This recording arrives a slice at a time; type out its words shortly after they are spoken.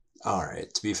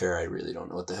Alright, to be fair, I really don't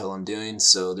know what the hell I'm doing,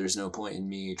 so there's no point in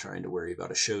me trying to worry about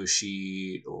a show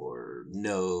sheet or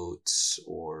notes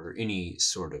or any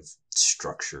sort of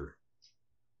structure.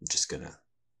 I'm just gonna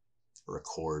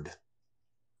record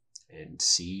and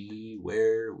see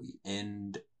where we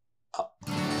end up.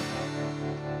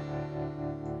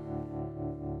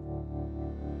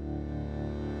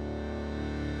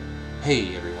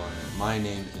 Hey everyone, my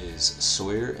name is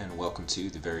Sawyer, and welcome to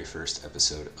the very first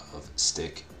episode of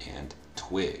Stick and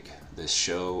Twig. This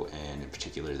show, and in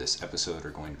particular this episode, are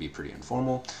going to be pretty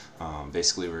informal.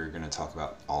 Basically, we're going to talk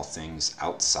about all things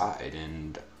outside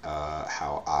and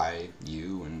how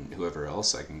you, and whoever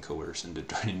else I can coerce into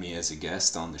joining me as a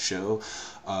guest on the show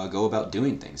go about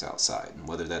doing things outside, and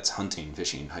whether that's hunting,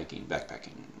 fishing, hiking,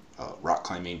 backpacking, rock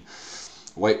climbing,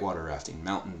 whitewater rafting,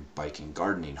 mountain biking,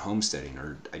 gardening, homesteading,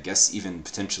 or I guess even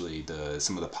potentially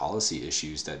some of the policy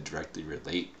issues that directly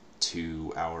relate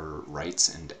to our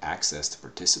rights and access to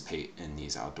participate in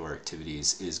these outdoor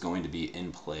activities is going to be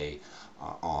in play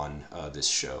on this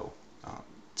show,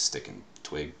 Stick and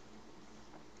Twig.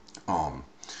 Um,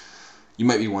 you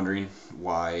might be wondering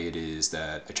why it is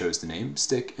that I chose the name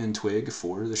Stick and Twig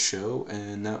for the show,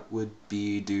 and that would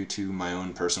be due to my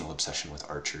own personal obsession with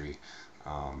archery.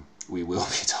 We will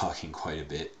be talking quite a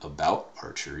bit about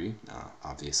archery,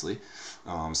 obviously,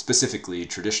 specifically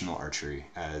traditional archery,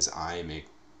 as I make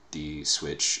the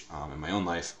switch in my own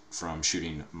life from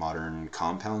shooting modern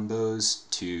compound bows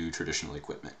to traditional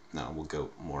equipment. Now, we'll go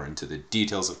more into the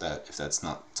details of that if that's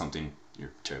not something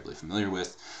you're terribly familiar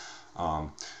with.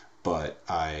 Um, but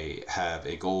I have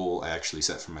a goal I actually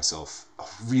set for myself a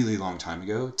really long time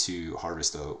ago to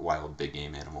harvest a wild big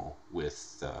game animal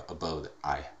with a bow that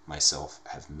I myself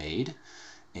have made.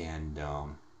 And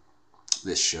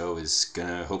this show is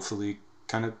gonna hopefully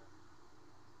kind of,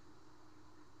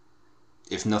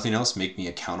 if nothing else, make me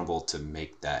accountable to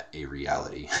make that a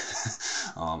reality.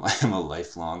 I am a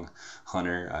lifelong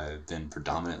hunter. I've been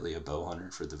predominantly a bow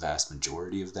hunter for the vast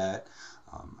majority of that.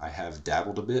 I have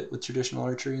dabbled a bit with traditional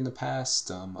archery in the past.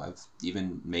 I've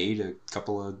even made a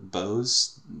couple of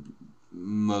bows,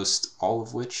 most all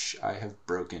of which I have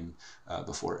broken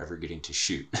before ever getting to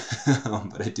shoot.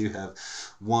 But I do have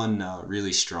one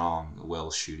really strong,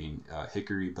 well shooting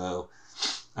hickory bow.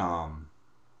 Um,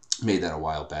 Made that a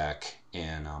while back,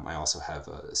 and I also have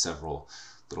several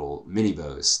little mini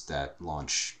bows that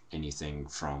launch anything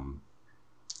from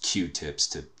Q-tips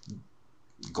to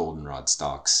goldenrod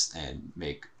stalks and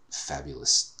make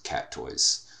fabulous cat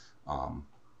toys, um,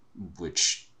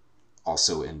 which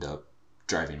also end up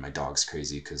driving my dogs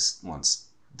crazy because once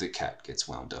the cat gets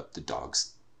wound up, the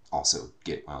dogs also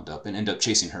get wound up and end up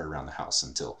chasing her around the house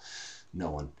until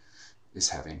no one is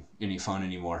having any fun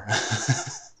anymore.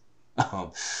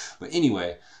 um, but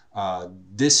anyway,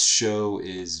 this show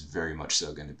is very much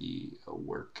so going to be a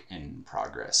work in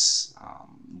progress.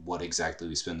 What exactly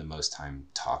we spend the most time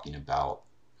talking about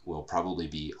will probably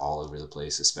be all over the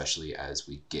place, especially as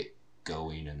we get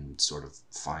going and sort of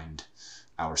find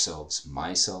ourselves,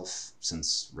 myself,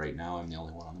 since right now I'm the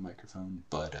only one on the microphone.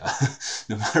 But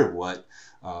no matter what,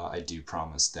 I do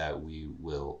promise that we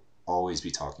will always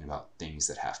be talking about things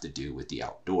that have to do with the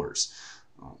outdoors.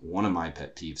 One of my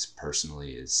pet peeves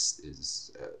personally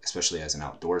is especially as an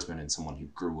outdoorsman and someone who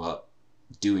grew up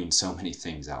doing so many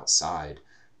things outside,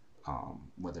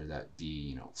 whether that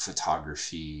be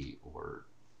photography or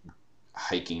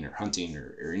hiking or hunting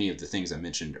or any of the things I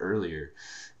mentioned earlier,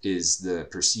 is the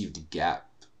perceived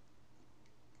gap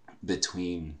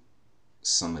between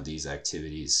some of these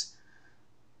activities.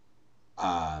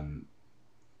 Um,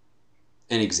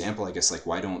 an example, I guess, like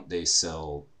why don't they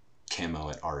sell camo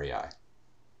at REI,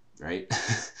 right?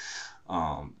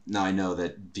 Now I know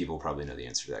that people probably know the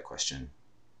answer to that question.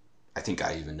 I think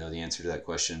I even know the answer to that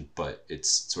question, but it's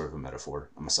sort of a metaphor.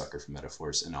 I'm a sucker for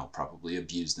metaphors, and I'll probably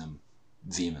abuse them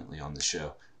vehemently on the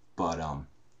show. But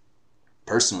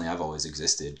personally, I've always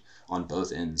existed on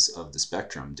both ends of the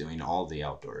spectrum, doing all the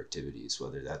outdoor activities,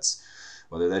 whether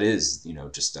that is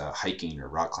just hiking or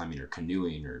rock climbing or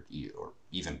canoeing or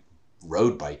even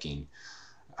road biking.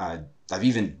 I've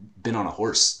even been on a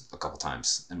horse a couple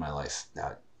times in my life.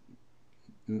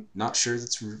 Not sure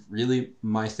that's really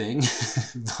my thing,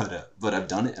 but I've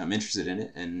done it. I'm interested in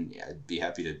it, and yeah, I'd be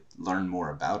happy to learn more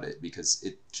about it because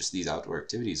these outdoor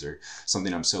activities are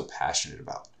something I'm so passionate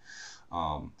about.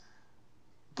 Um,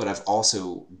 but I've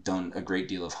also done a great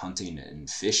deal of hunting and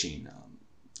fishing.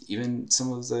 Even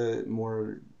some of the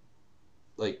more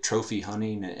like trophy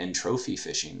hunting and trophy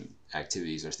fishing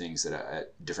activities are things that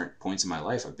at different points in my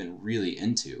life I've been really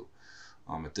into.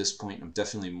 At this point, I'm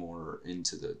definitely more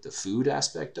into the food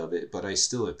aspect of it, but I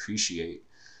still appreciate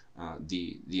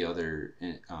the other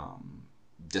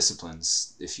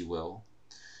disciplines, if you will.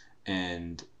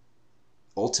 And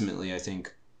ultimately, I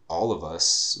think all of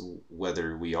us,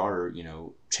 whether we are,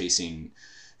 chasing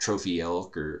trophy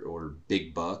elk or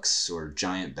big bucks or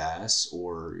giant bass,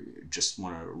 or just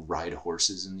want to ride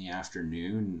horses in the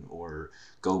afternoon or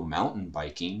go mountain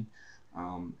biking,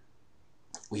 um,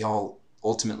 we all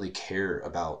ultimately care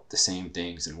about the same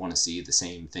things and want to see the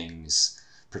same things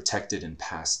protected and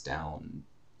passed down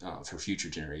for future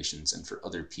generations and for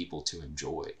other people to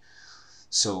enjoy.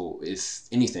 So, if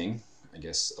anything, I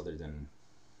guess, other than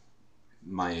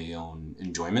my own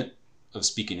enjoyment of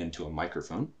speaking into a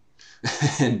microphone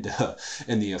and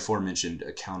the aforementioned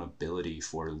accountability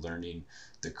for learning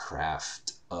the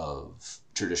craft of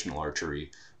traditional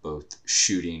archery, both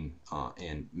shooting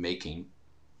and making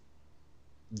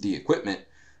the equipment,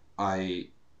 I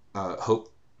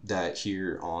hope that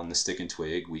here on the Stick and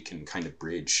Twig we can kind of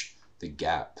bridge the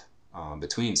gap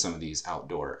between some of these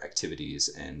outdoor activities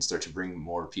and start to bring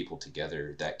more people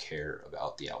together that care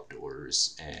about the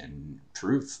outdoors and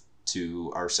prove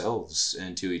to ourselves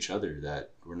and to each other that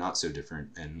we're not so different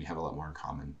and we have a lot more in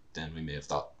common than we may have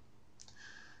thought.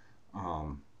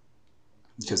 Um,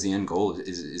 because the end goal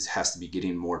is has to be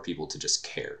getting more people to just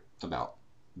care about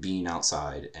being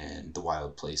outside and the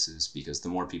wild places, because the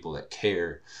more people that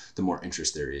care, the more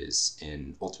interest there is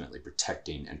in ultimately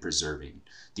protecting and preserving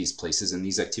these places and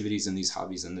these activities and these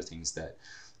hobbies and the things that,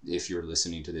 if you're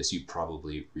listening to this, you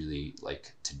probably really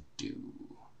like to do.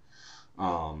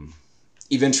 um,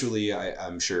 Eventually,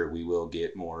 I'm sure we will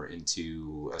get more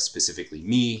into specifically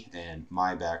me and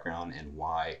my background and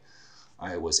why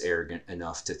I was arrogant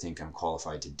enough to think I'm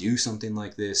qualified to do something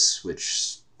like this, which,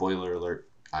 spoiler alert,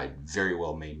 I very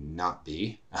well may not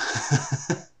be.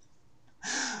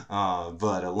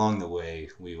 But along the way,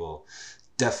 we will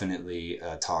definitely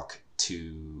talk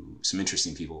to some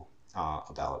interesting people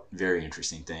about very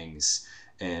interesting things,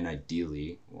 and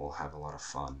ideally, we'll have a lot of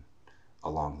fun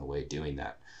along the way doing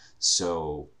that.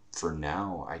 So, for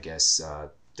now, I guess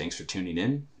thanks for tuning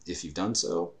in if you've done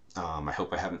so. I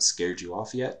hope I haven't scared you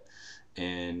off yet,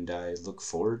 and I look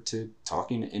forward to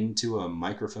talking into a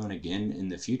microphone again in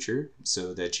the future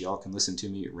so that y'all can listen to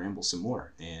me ramble some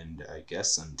more. And I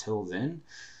guess until then,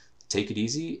 take it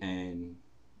easy and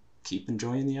keep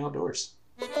enjoying the outdoors.